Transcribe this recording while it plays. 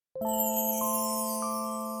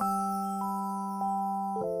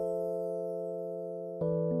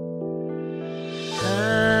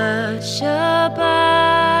Hush-a-bye,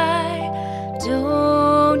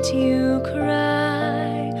 don't you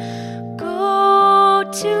cry. Go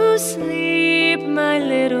to sleep, my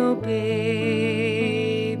little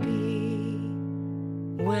baby.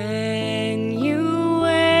 When you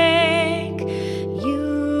wake,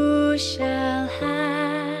 you shall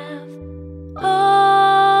have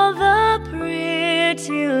all the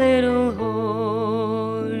pretty little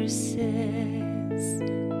horses,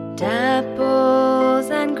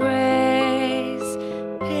 Dapples and Grays,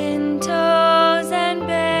 Pintos and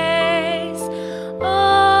Bays,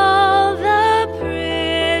 all the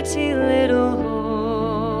pretty little horses.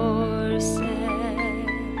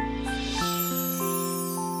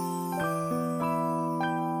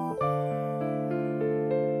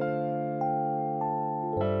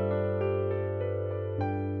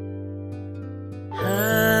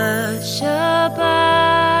 Hush-a-bye,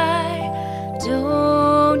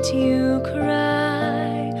 don't you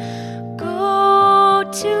cry. Go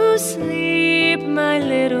to sleep, my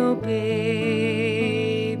little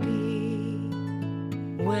baby.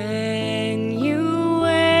 When you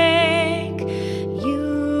wake,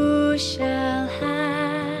 you shall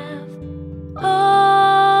have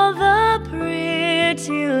all the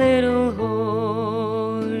pretty little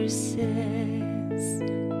horses,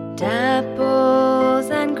 Dapples